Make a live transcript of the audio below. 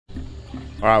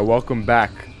Alright, welcome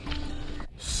back.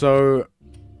 So,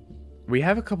 we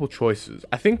have a couple choices.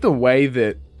 I think the way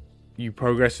that you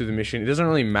progress through the mission, it doesn't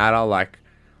really matter. Like,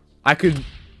 I could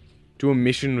do a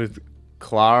mission with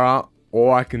Clara,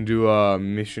 or I can do a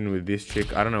mission with this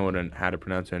chick. I don't know how to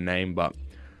pronounce her name, but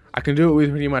I can do it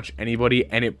with pretty much anybody,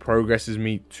 and it progresses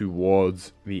me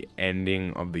towards the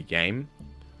ending of the game.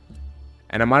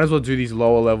 And I might as well do these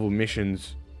lower level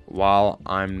missions while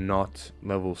I'm not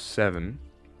level 7.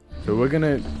 So we're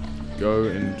gonna go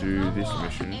and do this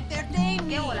mission.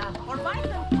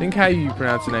 I think how you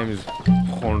pronounce the name is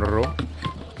Honro.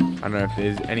 I don't know if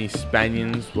there's any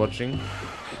Spaniards watching.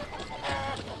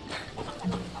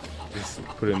 Just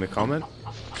put it in the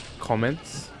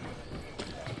comments.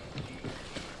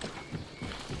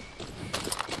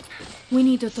 We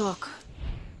need to talk.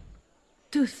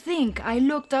 To think I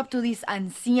looked up to these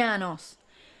ancianos.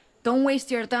 Don't waste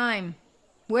your time.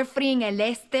 We're freeing El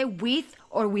Este with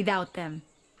or without them.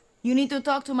 You need to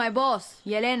talk to my boss,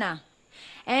 Yelena.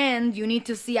 And you need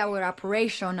to see our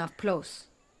operation up close.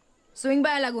 Swing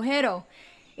by El Agujero.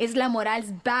 It's La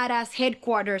Moral's badass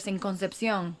headquarters in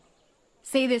Concepcion.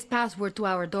 Say this password to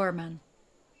our doorman.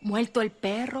 Muerto el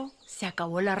perro, se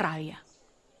acabó la rabia.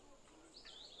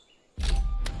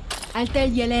 I'll tell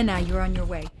Yelena you're on your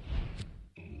way.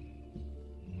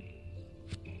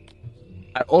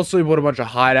 I also bought a bunch of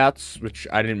hideouts, which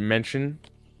I didn't mention.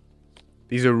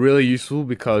 These are really useful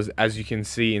because, as you can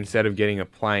see, instead of getting a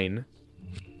plane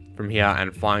from here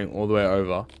and flying all the way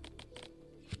over,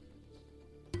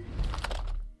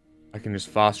 I can just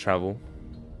fast travel.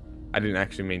 I didn't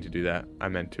actually mean to do that. I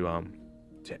meant to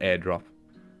airdrop.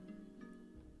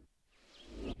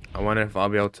 I wonder if I'll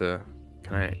be able to...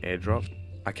 Can I airdrop?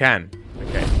 I can.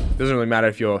 Okay. Doesn't really matter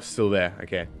if you're still there.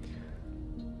 Okay.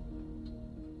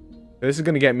 This is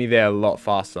going to get me there a lot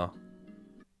faster.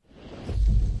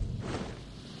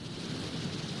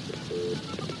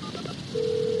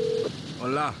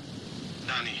 Hola.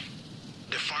 Danny,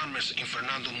 the farmers in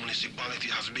Fernando municipality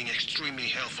has been extremely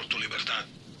helpful to Libertad.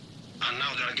 And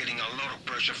now they are getting a lot of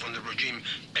pressure from the regime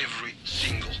every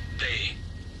single day.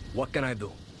 What can I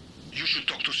do? You should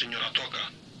talk to Senora Toca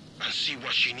and see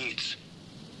what she needs.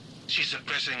 She's the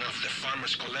president of the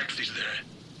farmers collectives there.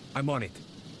 I'm on it.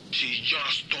 She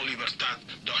just told Libertad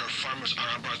that her farmers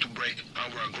are about to break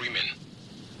our agreement.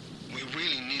 We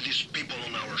really need these people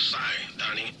on our side,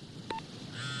 Danny.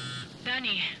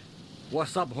 Danny,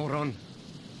 What's up, Horon?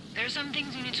 there's some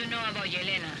things you need to know about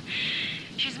Yelena.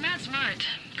 She's mad smart.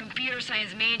 Computer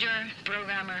science major,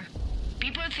 programmer.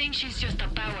 People think she's just a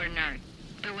power nerd.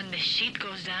 But when the shit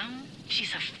goes down,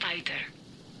 she's a fighter.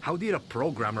 How did a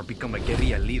programmer become a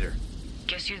guerrilla leader?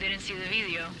 Guess you didn't see the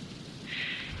video.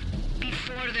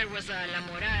 Before there was a La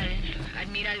Moral,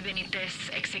 Admiral Benitez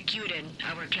executed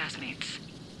our classmates.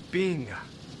 Pinga.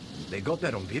 They got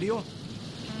that on video?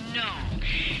 No.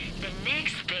 The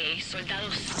next day,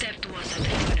 soldados stepped to us at the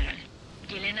funeral.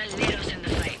 Yelena led us in the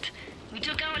fight. We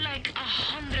took out like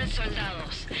 100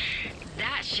 soldados.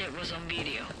 That shit was on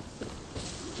video.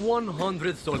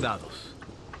 100 soldados.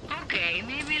 Okay,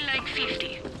 maybe like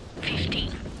 50.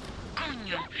 15.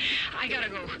 Coño, I gotta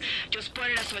go. Just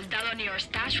spotted a soldado near our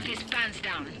stash with his pants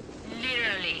down.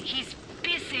 Literally, he's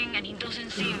pissing and he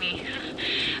doesn't see me.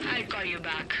 I'll call you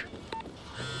back.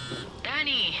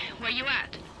 Danny, where you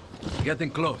at? Getting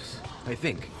close, I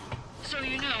think. So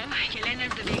you know,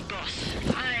 Yelena's the big boss.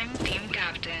 I'm team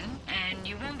captain, and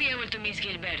you won't be able to miss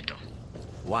Gilberto.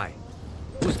 Why?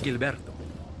 Who's Gilberto?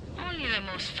 Only the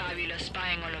most fabulous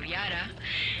spy in all of Yara.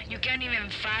 You can't even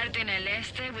fart in El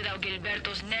Este without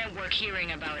Gilberto's network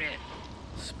hearing about it.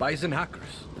 Spies and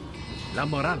hackers. La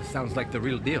Moral sounds like the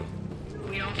real deal.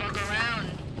 We don't fuck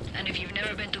around. And if you've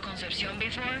never been to Concepcion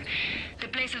before, the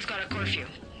place has got a curfew.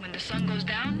 When the sun goes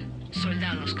down,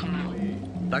 soldados come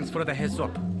out. Thanks for the heads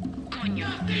up. Coño,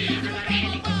 I got a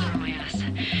helicopter on my ass.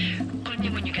 Call me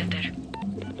when you get there.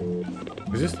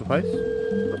 Is this the place?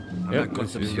 I'm Yep, at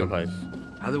this is the Concepcion. place.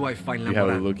 How do I find La You have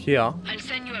a Moral? look here. I'll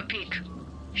send you a pic.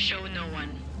 Show no one.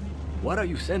 What are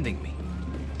you sending me?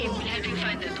 It will help you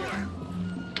find the door.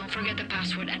 Don't forget the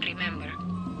password and remember,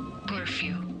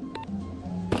 curfew.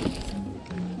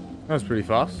 That was pretty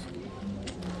fast.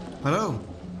 Hello.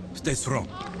 Stay strong.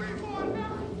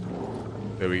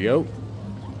 There we go.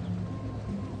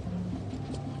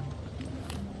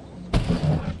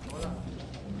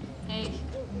 Hey.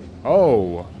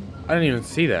 Oh, I didn't even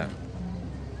see that.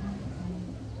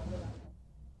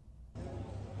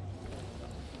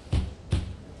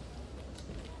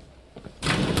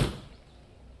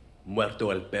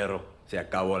 Muerto el perro, se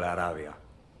acabó la rabia.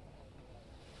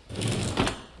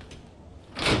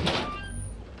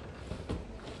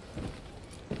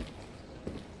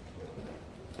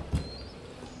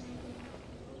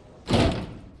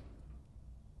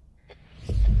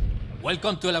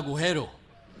 Welcome to El Agujero.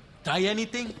 Try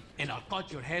anything, and I'll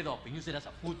cut your head off and use it as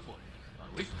a football. Are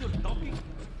we still talking?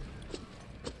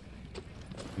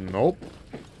 Nope.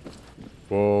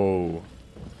 Whoa.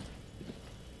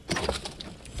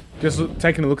 Just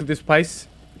taking a look at this place.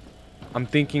 I'm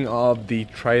thinking of the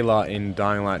trailer in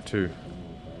Dying Light 2.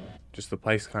 Just the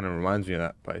place kind of reminds me of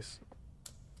that place.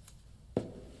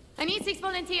 I need 6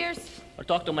 volunteers. I'll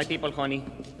talk to my people, honey.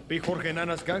 Big Jorge and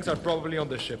Ana's gangs are probably on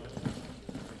the ship.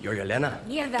 You're Yelena?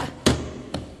 Mierda.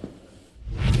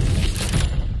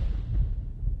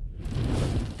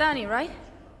 Danny, right?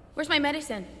 Where's my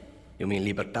medicine? You mean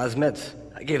Libertad's meds?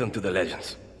 I gave them to the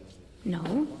legends.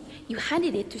 No. You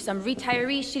handed it to some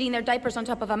retirees shitting their diapers on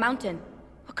top of a mountain.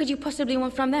 What could you possibly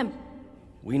want from them?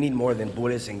 We need more than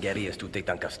bullets and guerrillas to take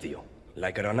down Castillo.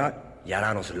 Like it or not,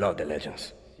 Llaranos love the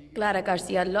legends. Clara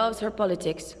Garcia loves her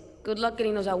politics. Good luck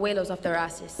getting those abuelos off their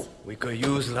asses. We could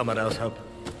use La Moral's help.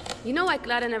 You know why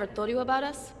Clara never told you about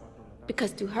us?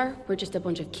 Because to her, we're just a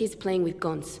bunch of kids playing with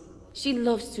guns. She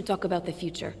loves to talk about the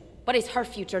future. But it's her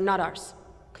future, not ours.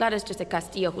 Clara's just a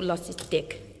Castillo who lost his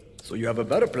dick. So you have a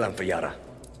better plan for Yara?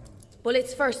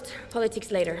 Bullets first, politics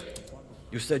later.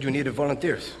 You said you needed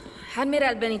volunteers.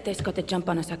 Admiral Benitez got the jump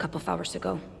on us a couple of hours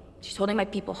ago. She's holding my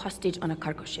people hostage on a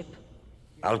cargo ship.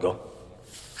 I'll go.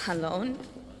 Alone?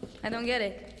 I don't get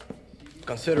it.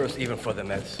 Consider us even for the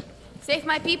meds. Save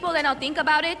my people and I'll think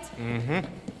about it? Mm-hmm.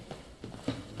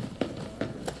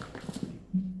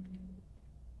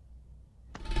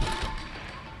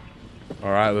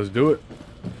 Alright, let's do it.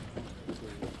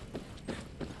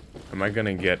 Am I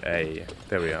gonna get a...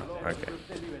 There we are. Okay.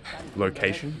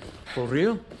 Location? For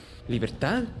real?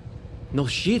 Libertad? No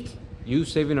shit. You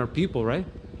saving our people, right?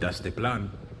 That's the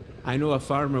plan. I know a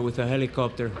farmer with a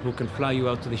helicopter who can fly you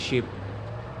out to the ship.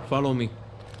 Follow me.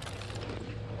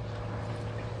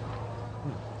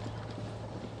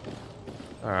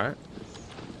 Alright.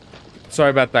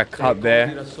 Sorry about that cut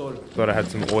there. Thought I had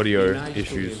some audio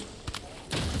issues.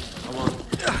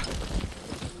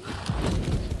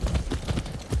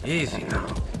 Easy now.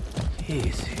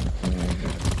 Easy.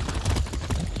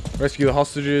 Rescue the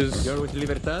hostages. You're with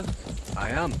Libertad? I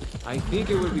am. I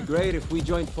think it would be great if we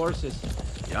joined forces.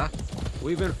 Yeah?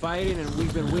 We've been fighting and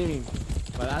we've been winning.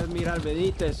 But Admiral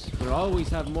Benitez will always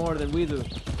have more than we do.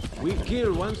 We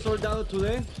kill one soldado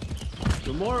today.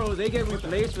 Tomorrow they get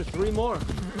replaced with 3 more.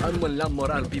 And when La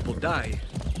Moral people die,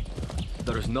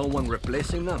 there's no one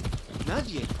replacing them. Not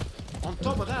yet. On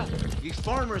top of that, these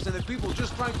farmers and the people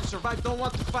just trying to survive don't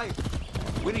want to fight.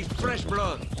 We need fresh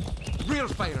blood. Real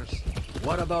fighters.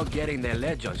 What about getting the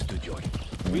legends to join?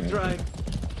 We tried.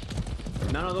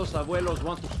 None of those abuelos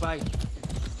want to fight.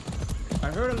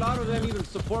 I heard a lot of them even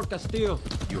support Castillo.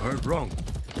 You heard wrong.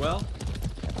 Well,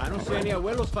 I don't see any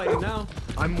abuelos fighting now.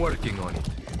 I'm working on it.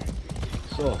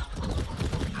 So,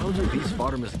 how do these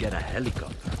farmers get a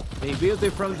helicopter? They built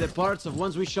it from the parts of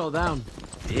ones we shot down.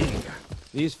 Dang.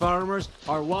 These farmers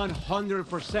are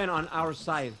 100% on our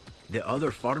side. The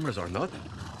other farmers are not?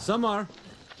 Some are.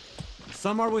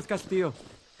 Some are with Castillo.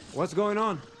 What's going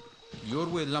on? You're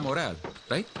with La Moral,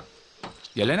 right?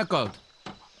 Yelena called.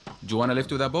 You wanna lift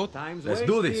to that boat? Let's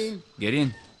do this. Get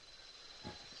in.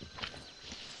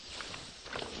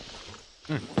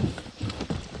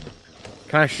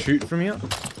 Can I shoot from here?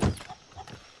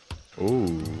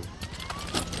 Ooh.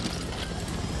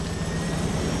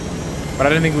 But I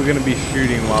don't think we're gonna be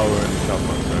shooting while we're in the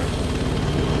shotgun zone.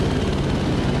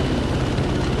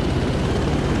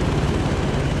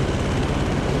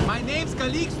 My name's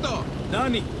Calixto.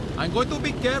 Danny. I'm going to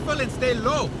be careful and stay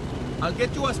low. I'll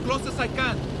get you as close as I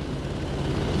can.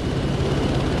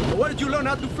 Where did you learn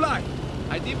how to fly?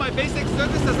 I did my basic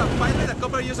service as a pilot a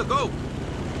couple of years ago.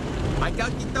 I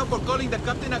got kicked out for calling the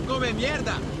captain a come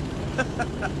mierda.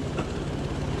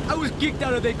 I was kicked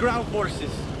out of the ground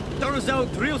forces. Turns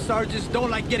out drill sergeants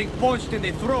don't like getting punched in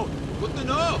the throat. Good to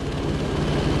know.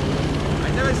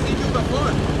 I never seen you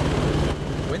before.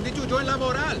 When did you join La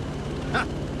Moral? Ha.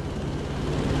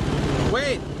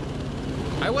 Wait.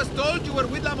 I was told you were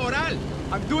with La Moral.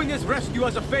 I'm doing this rescue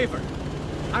as a favor.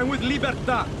 I'm with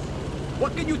Libertad.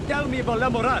 What can you tell me about La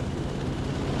Moral?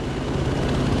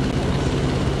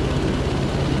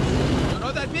 You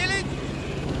know that village?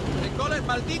 They call it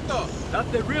Maldito. That's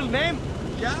the real name?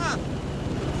 Yeah.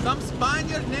 Some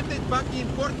Spaniard named it back in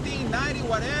 1490,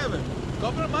 whatever.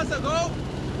 Couple of months ago,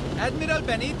 Admiral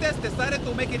Benitez decided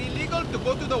to make it illegal to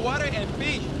go to the water and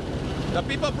fish. The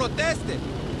people protested.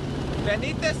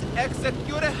 Benitez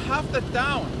executed half the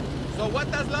town. So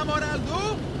what does La Moral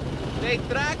do? They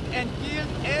tracked and killed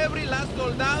every last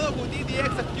soldado who did the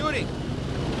executing.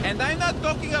 And I'm not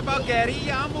talking about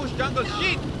guerrilla ambush jungle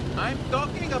shit. I'm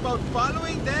talking about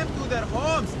following them to their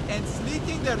homes and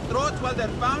slitting their throats while their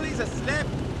families slept.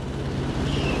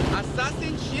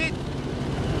 Assassin shit.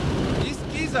 These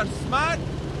kids are smart,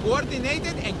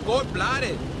 coordinated, and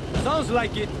cold-blooded. Sounds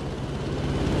like it.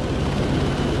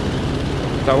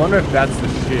 So I wonder if that's the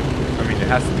ship. I mean, it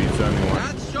has to be its only one.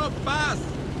 That's your pass.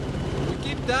 We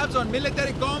keep tabs on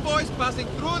military convoys passing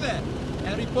through there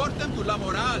and report them to La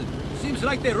Moral. Seems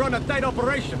like they run a tight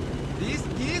operation. These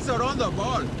kids are on the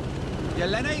ball.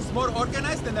 Yelena is more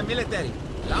organized than the military.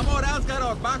 La Moral's got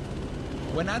our back.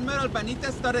 When Admiral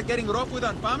Benitez started getting rough with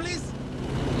our families,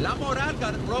 La Moral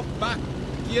got rough back.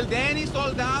 Killed any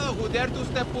soldado who dared to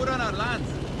step foot on our lands.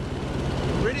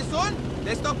 Pretty soon,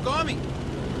 they stopped coming.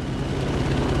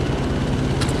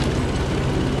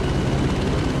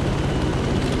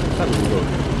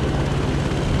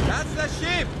 That's the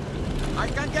ship. I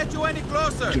can't get you any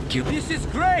closer. This is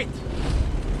great.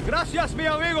 Gracias, mi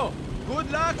amigo.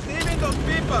 Good luck saving those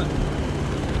people.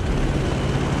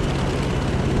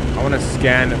 I want to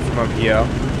scan it from up here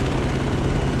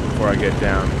before I get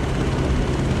down.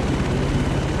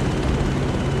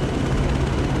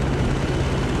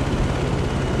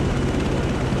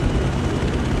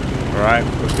 Alright,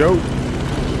 let's go.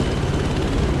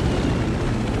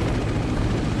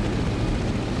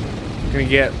 Gonna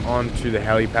get onto the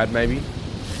helipad maybe.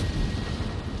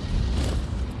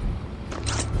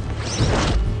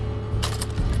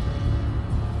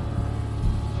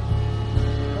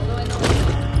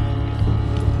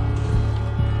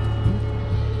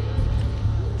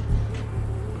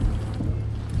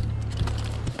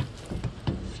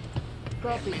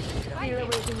 Copy. Clear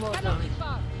everything more.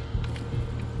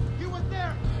 He was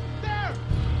there! There!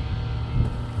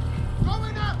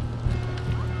 Going up!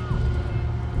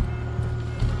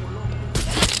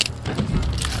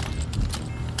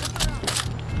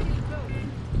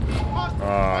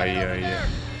 Oh, yeah.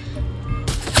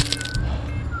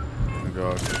 Oh my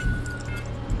god.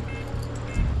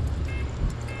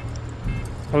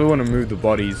 Probably want to move the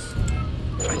bodies.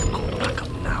 Try to call back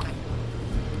up now.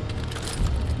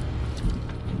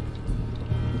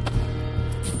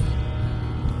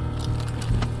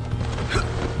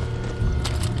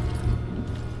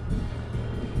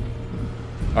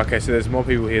 Okay, so there's more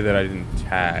people here that I didn't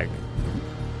tag.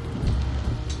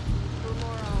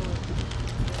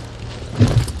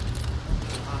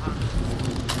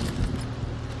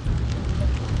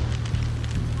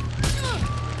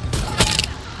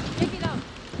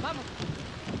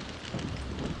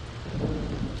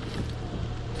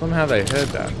 Somehow they heard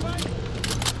that.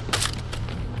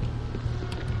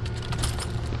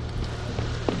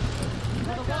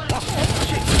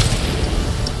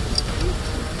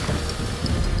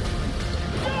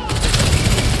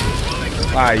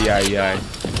 Ay, ay, ay.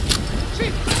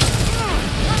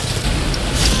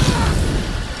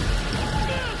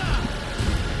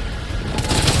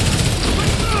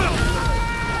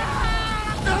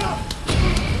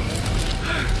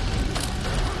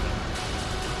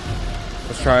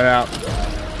 Let's try it out.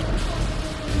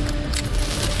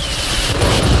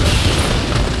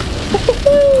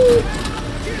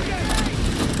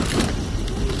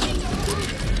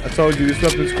 I told you this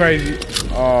weapon's crazy.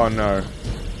 Oh no.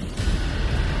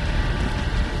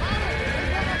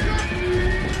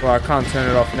 Well, I can't turn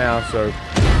it off now, so.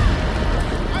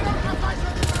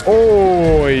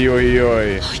 Oi, oi,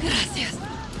 oi. Gracias.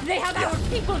 They have our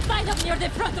people tied up near the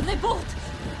front of the boat.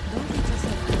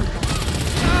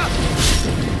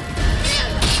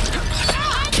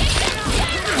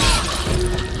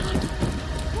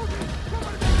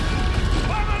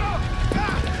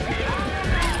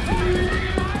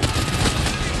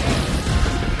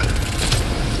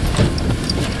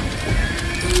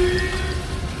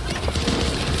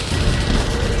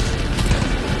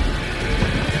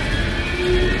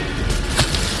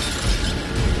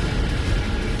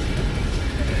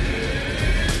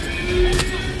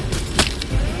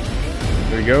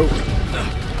 There we go.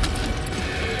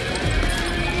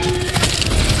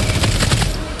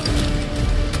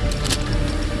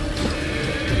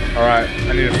 Alright,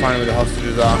 I need to find where the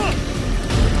hostages are.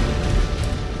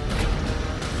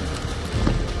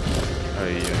 Oh,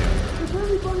 yeah. Is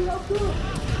everybody out there?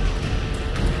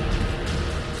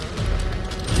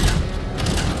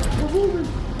 We're moving.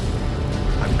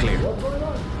 I'm clear. What's going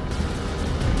on?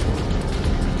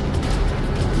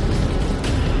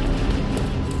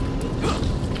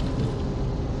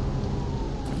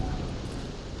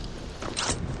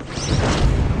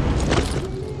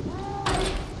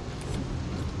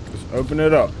 Open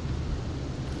it up.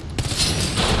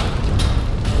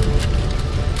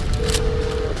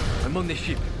 I'm on the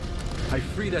ship. I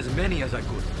freed as many as I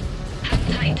could.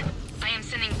 Hang tight. I am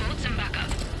sending boats and backup.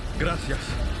 Gracias.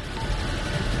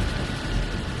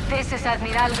 This is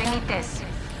Admiral Benitez.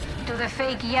 To the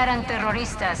fake Yaran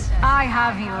terroristas, I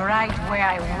have you right where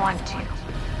I want you.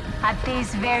 At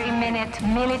this very minute,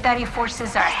 military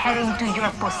forces are heading to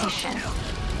your position.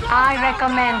 I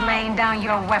recommend laying down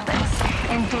your weapons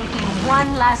and taking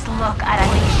one last look at a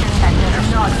nation that does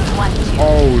not want you.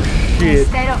 Oh, shit.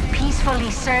 Instead of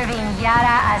peacefully serving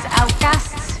Yara as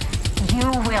outcasts, you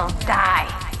will die.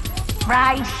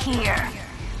 Right here.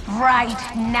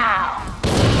 Right now.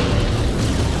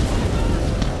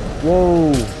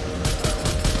 Whoa.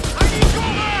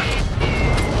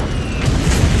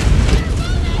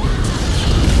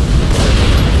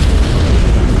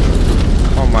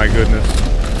 Oh my goodness.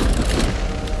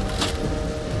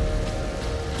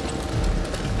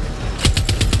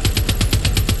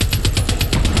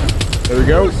 There we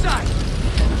go.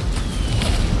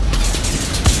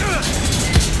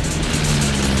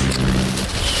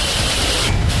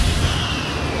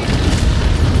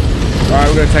 Alright,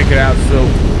 we're gonna take it out still.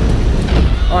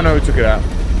 Oh no, we took it out.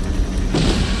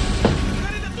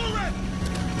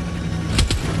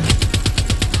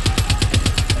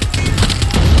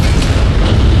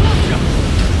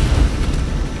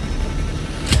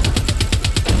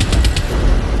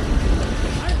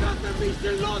 I got the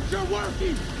missile launcher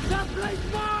working! That plane's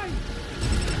mine!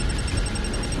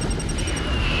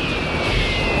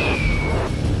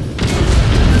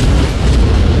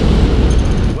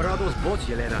 Where are those boats,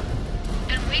 Yelena?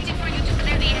 They're waiting for you to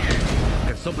clear the air.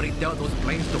 Can somebody tell those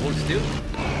planes to hold still?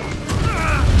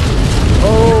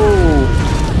 Oh!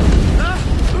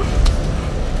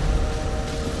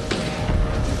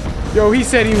 Yo, he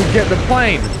said he would get the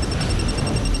plane.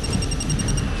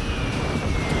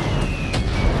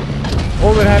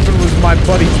 All that happened was my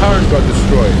bloody turret got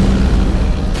destroyed.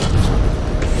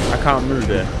 I can't move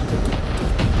there.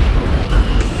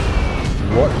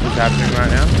 What is happening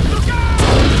right now?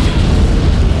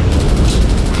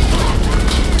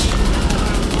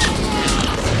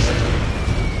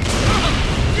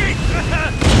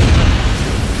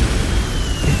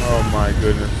 Oh my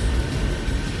goodness.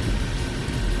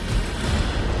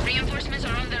 Reinforcements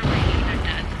are on their way,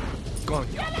 Libertad.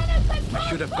 Coño. I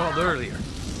should have called earlier.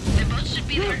 The boats should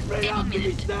be there any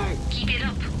minute. Keep it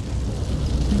up.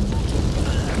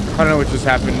 I don't know what just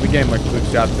happened. The game like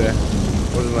glitched out there.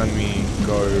 Wasn't letting me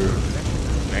go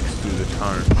next to the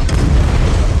turret.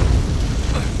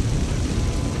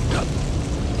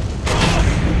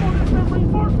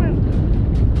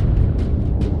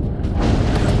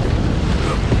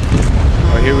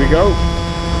 Oh, here we go.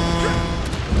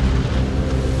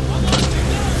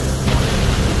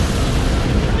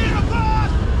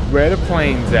 Where the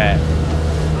planes at?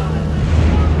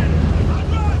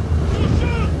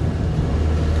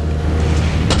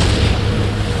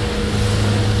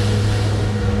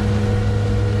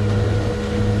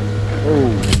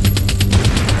 Oh.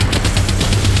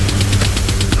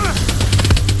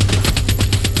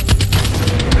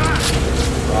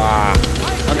 Ah,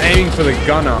 I'm aiming for the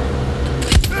gunner.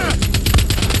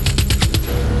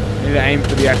 I need to aim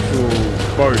for the actual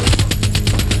boat.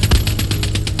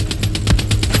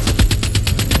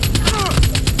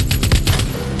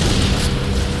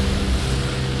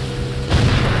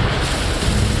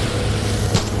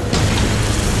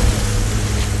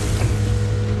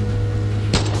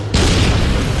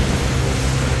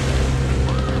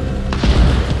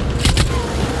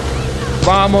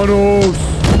 Vámonos!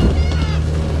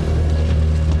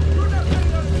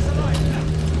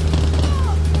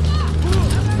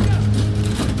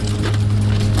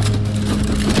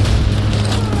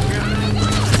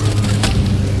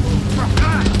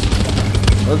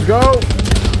 Let's go!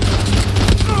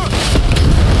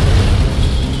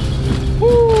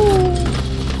 Woo!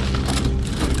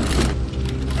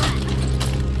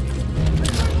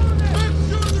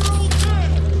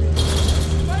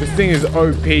 This thing is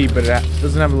OP, but it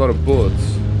doesn't have a lot of bullets.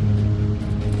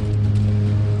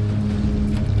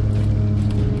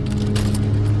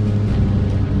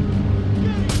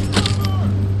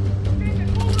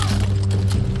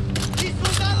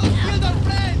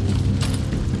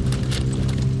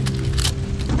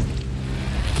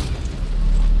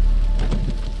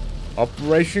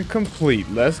 Operation complete.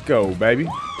 Let's go, baby.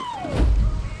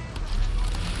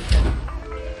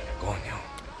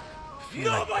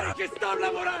 Nobody can stop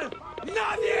La Moral!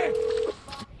 Nadie!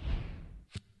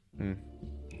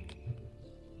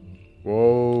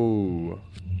 Whoa.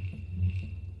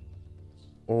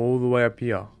 All the way up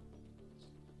here.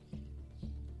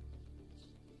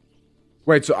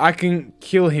 Wait, so I can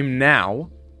kill him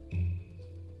now?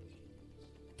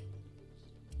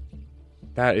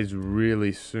 That is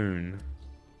really soon.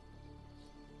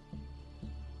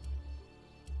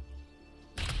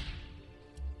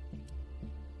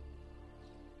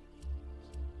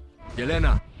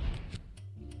 Yelena.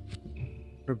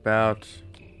 What about...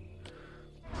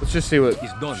 Let's just see what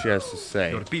It's done. she has to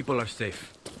say. Your people are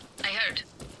safe. I heard.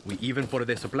 We even for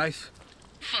the supplies?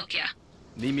 Fuck yeah.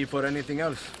 Need me for anything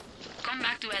else? Come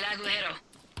back to El Agujero.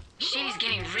 Shit is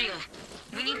getting real.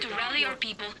 We need to rally our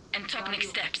people and talk next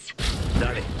steps.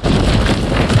 Dale.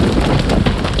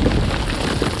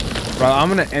 Right, I'm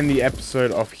gonna end the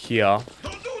episode off here.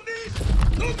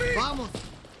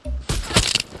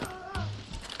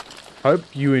 Hope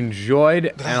you enjoyed,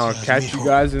 and I'll catch you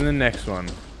guys in the next one.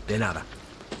 De nada.